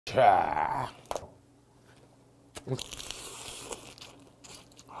자.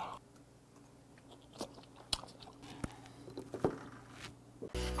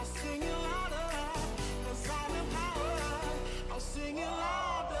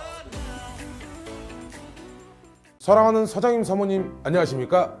 사랑하는 사장님, 사모님,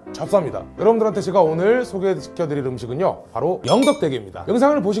 안녕하십니까? 접사입니다. 여러분들한테 제가 오늘 소개시켜드릴 음식은요, 바로 영덕대게입니다.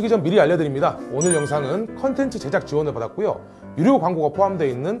 영상을 보시기 전 미리 알려드립니다. 오늘 영상은 컨텐츠 제작 지원을 받았고요, 유료 광고가 포함되어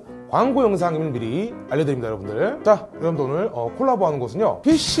있는 광고 영상임을 미리 알려드립니다, 여러분들. 자, 여러분들 오늘 콜라보하는 곳은요,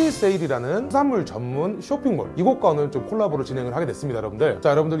 피쉬세일이라는 수산물 전문 쇼핑몰, 이곳과 오늘 좀 콜라보를 진행을 하게 됐습니다, 여러분들.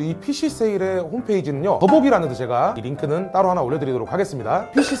 자, 여러분들 이 피쉬세일의 홈페이지는요, 더보기란에 제가 이 링크는 따로 하나 올려드리도록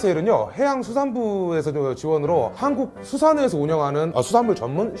하겠습니다. 피쉬세일은요, 해양수산부에서 지원으로 한국수산회에서 운영하는 수산물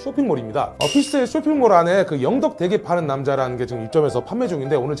전문 쇼핑몰입니다. 피쉬세일 쇼핑몰 안에 그 영덕대게 파는 남자라는 게 지금 입점해서 판매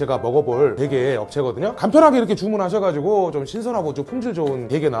중인데, 오늘 제가 먹어볼 대게 업체거든요. 간편하게 이렇게 주문하셔가지고 좀 신선하고 좀 품질 좋은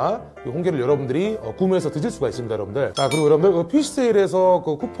대게나 이 홍게를 여러분들이 구매해서 드실 수가 있습니다, 여러분들. 자, 그리고 여러분들 그 피쉬세일에서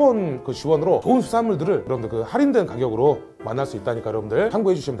그 쿠폰 그 지원으로 좋은 수산물들을 여러분들 그 할인된 가격으로 만날 수 있다니까 여러분들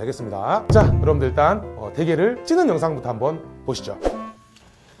참고해 주시면 되겠습니다. 자, 여러분들 일단 대게를 찌는 영상부터 한번 보시죠.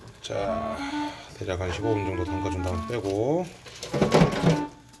 자, 대략 한 15분 정도 담가준 다음 빼고,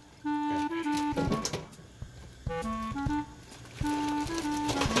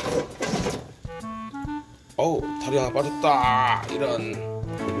 어우, 다리 하나 빠졌다. 이런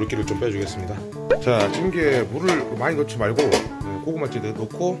물기를 좀 빼주겠습니다. 자, 찜기에 물을 많이 넣지 말고 고구마찌개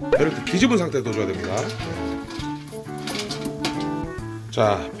넣고 배를 뒤집은 상태에 넣어줘야 됩니다.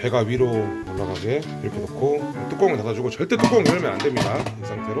 자, 배가 위로 올라가게 이렇게 넣고 뚜껑을 닫아주고, 절대 뚜껑 열면 안 됩니다. 이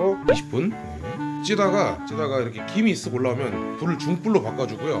상태로 20분 찌다가 이렇게 김이 쓱 올라오면 불을 중불로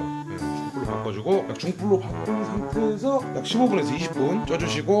바꿔주고요. 중불로 바꿔주고, 약 중불로 바꾼 상태에서 약 15분에서 20분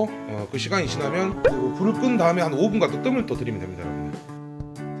쪄주시고, 그 시간이 지나면 불을 끈 다음에 한 5분간 또 뜸을 또 들이면 됩니다, 여러분.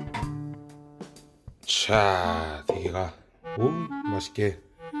 자, 대게가 맛있게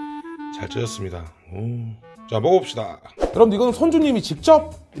잘 쪄졌습니다. 자, 먹어봅시다. 여러분들, 이건 선주님이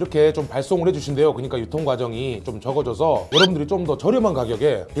직접 이렇게 좀 발송을 해주신대요. 그러니까 유통 과정이 좀 적어져서 여러분들이 좀 더 저렴한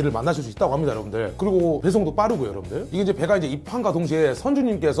가격에 게를 만나실 수 있다고 합니다, 여러분들. 그리고 배송도 빠르고요, 여러분들. 이게 이제 배가 이제 입항과 동시에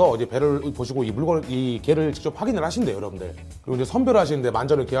선주님께서 이제 배를 보시고 이 게를 직접 확인을 하신대요, 여러분들. 그리고 이제 선별을 하시는데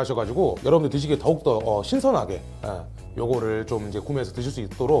만전을 기하셔가지고 여러분들 드시기에 더욱더 신선하게 요거를 좀 이제 구매해서 드실 수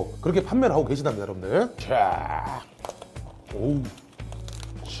있도록 그렇게 판매를 하고 계시답니다, 여러분들. 자, 오우.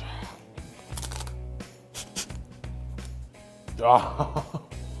 야,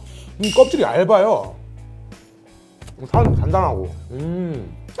 껍질이 얇아요. 살은 단단하고,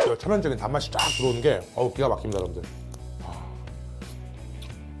 천연적인 단맛이 쫙 들어오는 게 기가 막힙니다, 여러분들.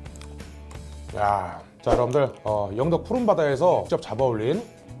 야, 자, 여러분들, 영덕 푸른바다에서 직접 잡아올린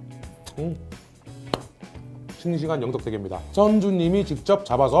싱싱한 영덕대게입니다. 선주님이 직접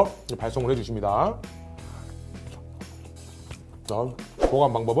잡아서 발송을 해주십니다.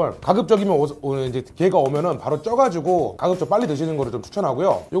 보관 방법은 가급적이면 이제 게가 오면은 바로 쪄가지고 가급적 빨리 드시는 거를 좀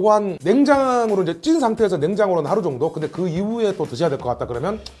추천하고요. 요거 한 냉장으로 이제 찐 상태에서 냉장으로는 하루 정도. 근데 그 이후에 또 드셔야 될 것 같다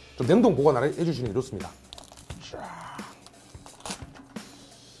그러면 좀 냉동 보관을 해주시는 게 좋습니다.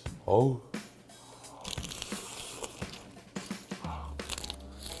 어우.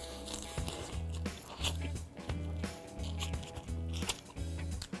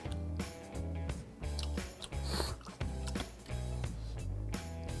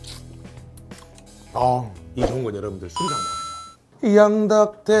 이 좋은 건 여러분들 술이랑 먹어야죠.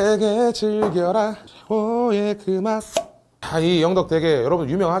 영덕대게 즐겨라 오예 그 맛. 이 영덕대게 여러분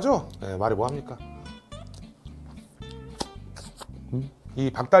유명하죠? 네, 말이 뭐합니까? 이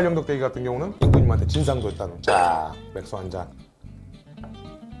박달 영덕대게 같은 경우는 임금님한테 진상도 했다는. 자, 맥주 한 잔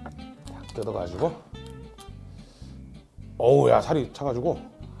딱 뜯어가지고, 어우야, 살이 차가지고,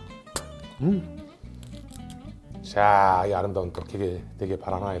 자, 이 아름다운 또 대게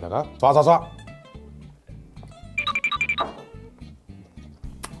발 하나에다가 쏴쏴쏴.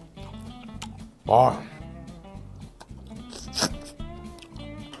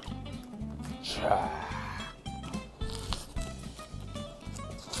 자,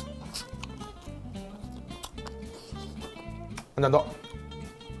 한 잔 더.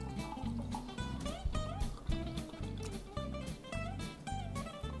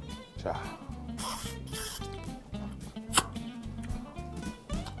 자,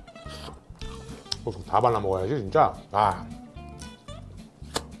 다 발라 먹어야지 진짜.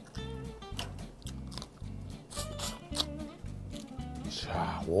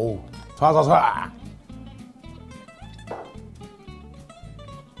 자, 오우, 쏴쏴쏴.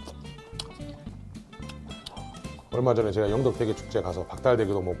 얼마 전에 제가 영덕대게 축제 가서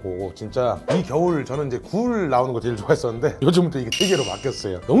박달대게도 먹고 오고 진짜 이 겨울 저는 이제 굴 나오는 거 제일 좋아했었는데 요즘부터 이게 대게로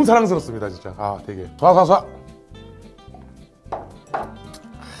바뀌었어요. 너무 사랑스럽습니다 진짜. 아 대게 쏴쏴쏴.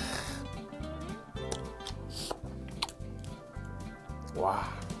 와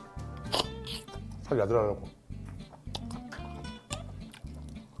살 야들하고.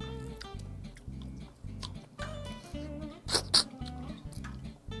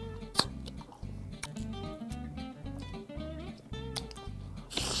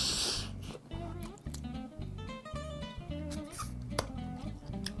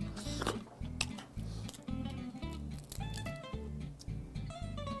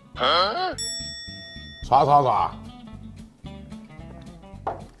 쏴쏴쏴.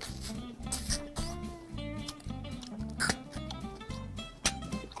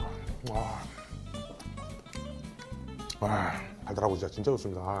 와, 달달하고 진짜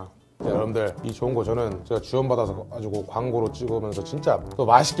좋습니다. 네, 여러분들 이 좋은 거 저는 제가 지원받아서 가지고 광고로 찍으면서 진짜 또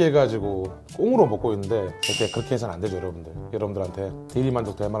맛있게 해가지고 꽁으로 먹고 있는데 절대 그렇게 해서는 안 되죠. 여러분들한테 대리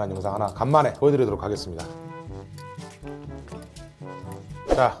만족 될 만한 영상 하나 간만에 보여드리도록 하겠습니다.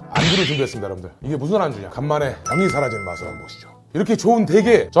 자, 안주를 준비했습니다. 여러분들 이게 무슨 안주냐, 간만에 병이 사라지는 맛을 한번 보시죠. 이렇게 좋은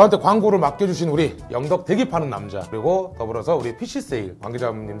대게 저한테 광고를 맡겨주신 우리 영덕대게 파는 남자, 그리고 더불어서 우리 피쉬세일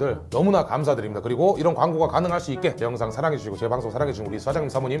관계자분님들 너무나 감사드립니다. 그리고 이런 광고가 가능할 수 있게 제 영상 사랑해주시고 제 방송 사랑해주신 우리 사장님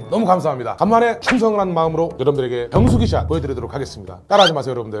사모님 너무 감사합니다. 간만에 충성을 한 마음으로 여러분들에게 병수기샷 보여드리도록 하겠습니다. 따라하지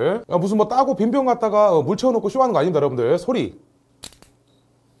마세요 여러분들. 무슨 뭐 따고 빈병 갖다가 물 채워놓고 쇼하는 거 아닙니다 여러분들. 소리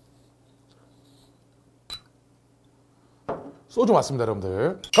소주 맞습니다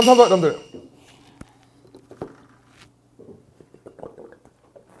여러분들. 감사합니다 여러분들.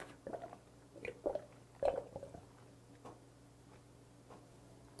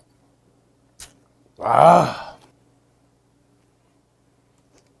 아,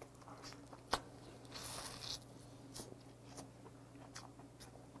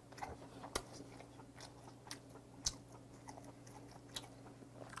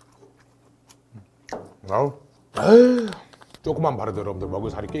 아우, 조금만 바르도 여러분들 먹을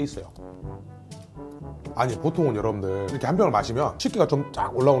살이 꽤 있어요. 아니 보통은 여러분들 이렇게 한 병을 마시면 치기가 좀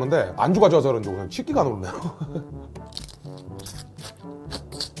쫙 올라오는데 안주가 져서 그런지 그냥 치기가 안 오르네요.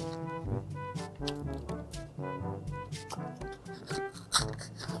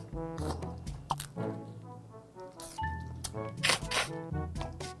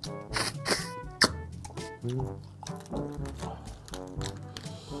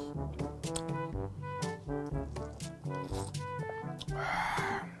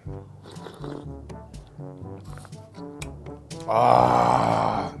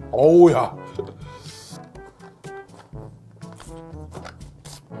 아, 어우야.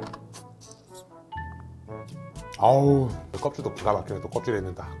 아우, 껍질도 기가 막히네. 또 껍질에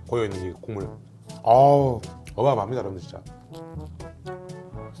있는 다 고여있는 이 국물. 아우, 어마어마합니다 여러분들 진짜.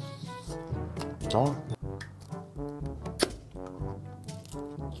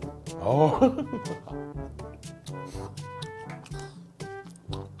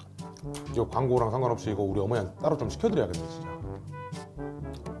 이거 광고랑 상관없이 이거 우리 어머니한테 따로 좀 시켜드려야겠네 진짜.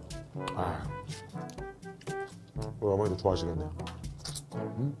 아, 우리 어머니도 좋아하시겠네.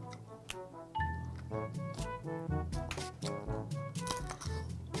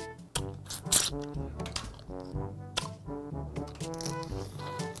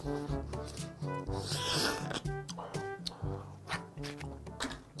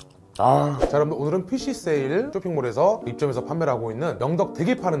 자 여러분들 오늘은 피쉬세일 쇼핑몰에서 입점해서 판매를 하고 있는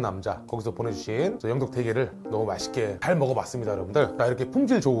영덕대게 파는 남자 거기서 보내주신 저 영덕대게를 너무 맛있게 잘 먹어봤습니다 여러분들. 자 이렇게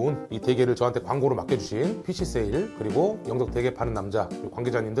품질 좋은 이 대게를 저한테 광고로 맡겨주신 피쉬세일 그리고 영덕대게 파는 남자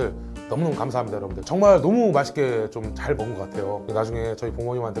관계자님들 너무너무 감사합니다 여러분들. 정말 너무 맛있게 좀 잘 먹은 것 같아요. 나중에 저희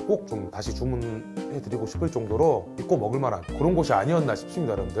부모님한테 꼭 좀 다시 주문해드리고 싶을 정도로 믿고 먹을 만한 그런 곳이 아니었나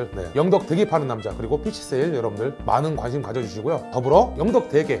싶습니다 여러분들. 네. 영덕대게 파는 남자 그리고 피쉬세일 여러분들 많은 관심 가져주시고요. 더불어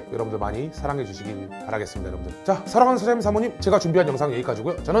영덕대게 여러분들 많이 사랑해 주시길 바라겠습니다 여러분들. 자 사랑하는 사장님 사모님 제가 준비한 영상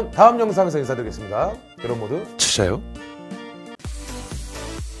여기까지고요. 저는 다음 영상에서 인사드리겠습니다. 여러분 모두 진짜요?